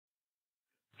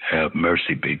Have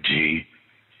mercy, Big G.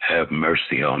 Have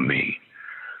mercy on me.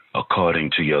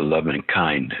 According to your loving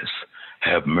kindness,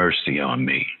 have mercy on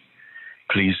me.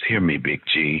 Please hear me, Big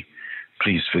G.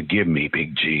 Please forgive me,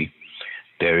 Big G.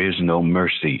 There is no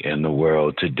mercy in the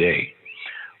world today.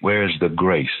 Where is the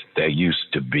grace that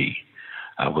used to be?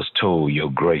 I was told your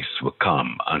grace would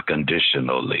come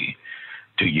unconditionally.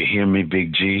 Do you hear me,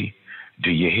 Big G?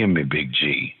 Do you hear me, Big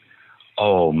G?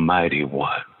 Almighty One,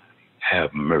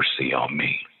 have mercy on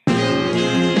me.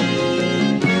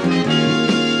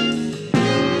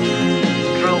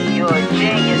 Drew, you're a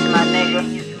genius, my nigga.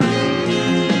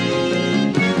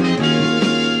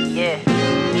 Yeah.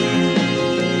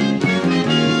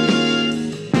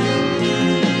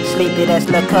 Sleepy, that's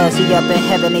lil' cuz he up in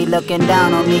heaven, he looking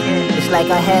down on me. It's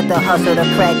like I had to hustle to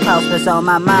crack house was on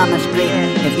my mama's street.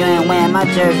 If you ain't wearing my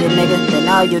jersey, nigga, then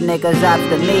all you niggas ops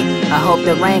to me. I hope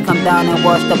the rain come down and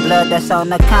wash the blood that's on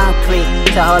the concrete.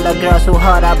 To all the girls who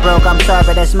heart I broke, I'm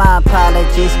sorry, that's my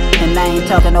apologies. And I ain't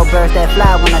talking no birds that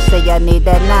fly when I say I need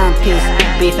that 9-piece.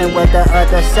 Beefing with the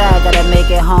other side, gotta make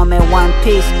it home in one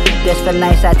piece. This for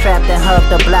nights I trapped and hugged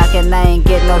the block and I ain't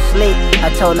get no sleep.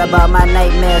 I told her about my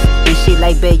nightmares and she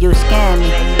like, babe, you scam me.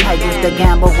 I used to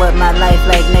gamble with my life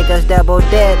like niggas double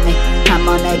dead me. I'm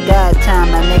on that God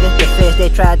time, my nigga. The fish they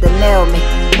tried to nail me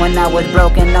when I was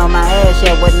broken on my ass,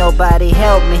 yeah, with nobody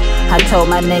help me. I told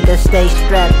my niggas stay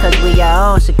strapped cause we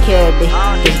our own security.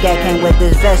 This guy came with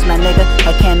this vest, my nigga.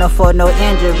 I can't afford no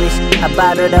injuries. I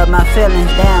bottled up my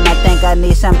feelings, damn, I think I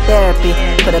need some therapy.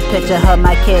 Put a picture of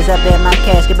my kids up in my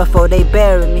casket before they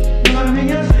bury me.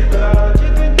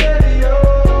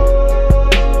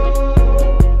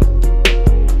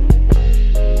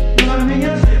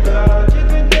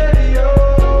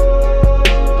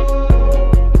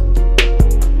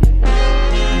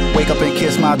 Wake up and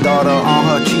kiss my daughter on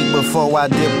her cheek before I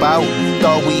dip out.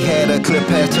 Thought we had a clear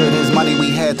path to this money,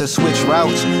 we had to switch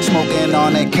routes. Smoking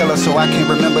on that killer so I can't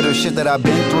remember the shit that I've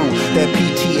been through. That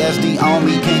PTSD on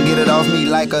me, can't get it off me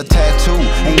like a tattoo.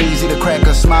 Ain't easy to crack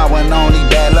a smile when only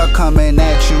bad luck coming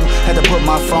at you. Had to put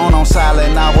my phone on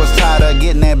silent, I was tired of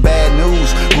getting that bad news.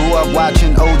 Grew up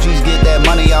watching OGs get that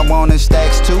money, I wanted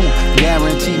stacks too.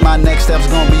 Guarantee my next step's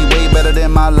gonna be way better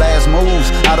than my last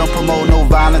moves. I don't promote no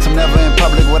violence, I'm never in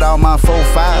public without my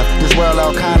 4-5. This world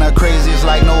all kinda crazy, it's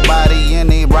like nobody in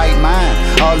their right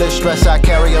mind. All this stress I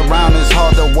carry around, it's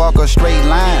hard to walk a straight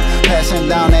line. Passing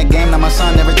down that game to my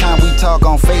son every time we talk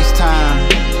on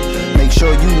FaceTime. Make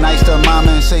sure you nice to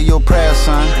mama and say your prayers,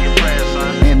 son.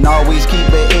 And always keep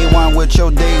it A1 with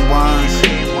your day ones.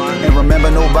 And remember,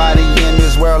 nobody in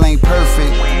this world ain't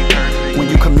perfect. When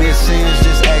you commit sins,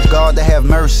 just ask God to have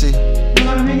mercy.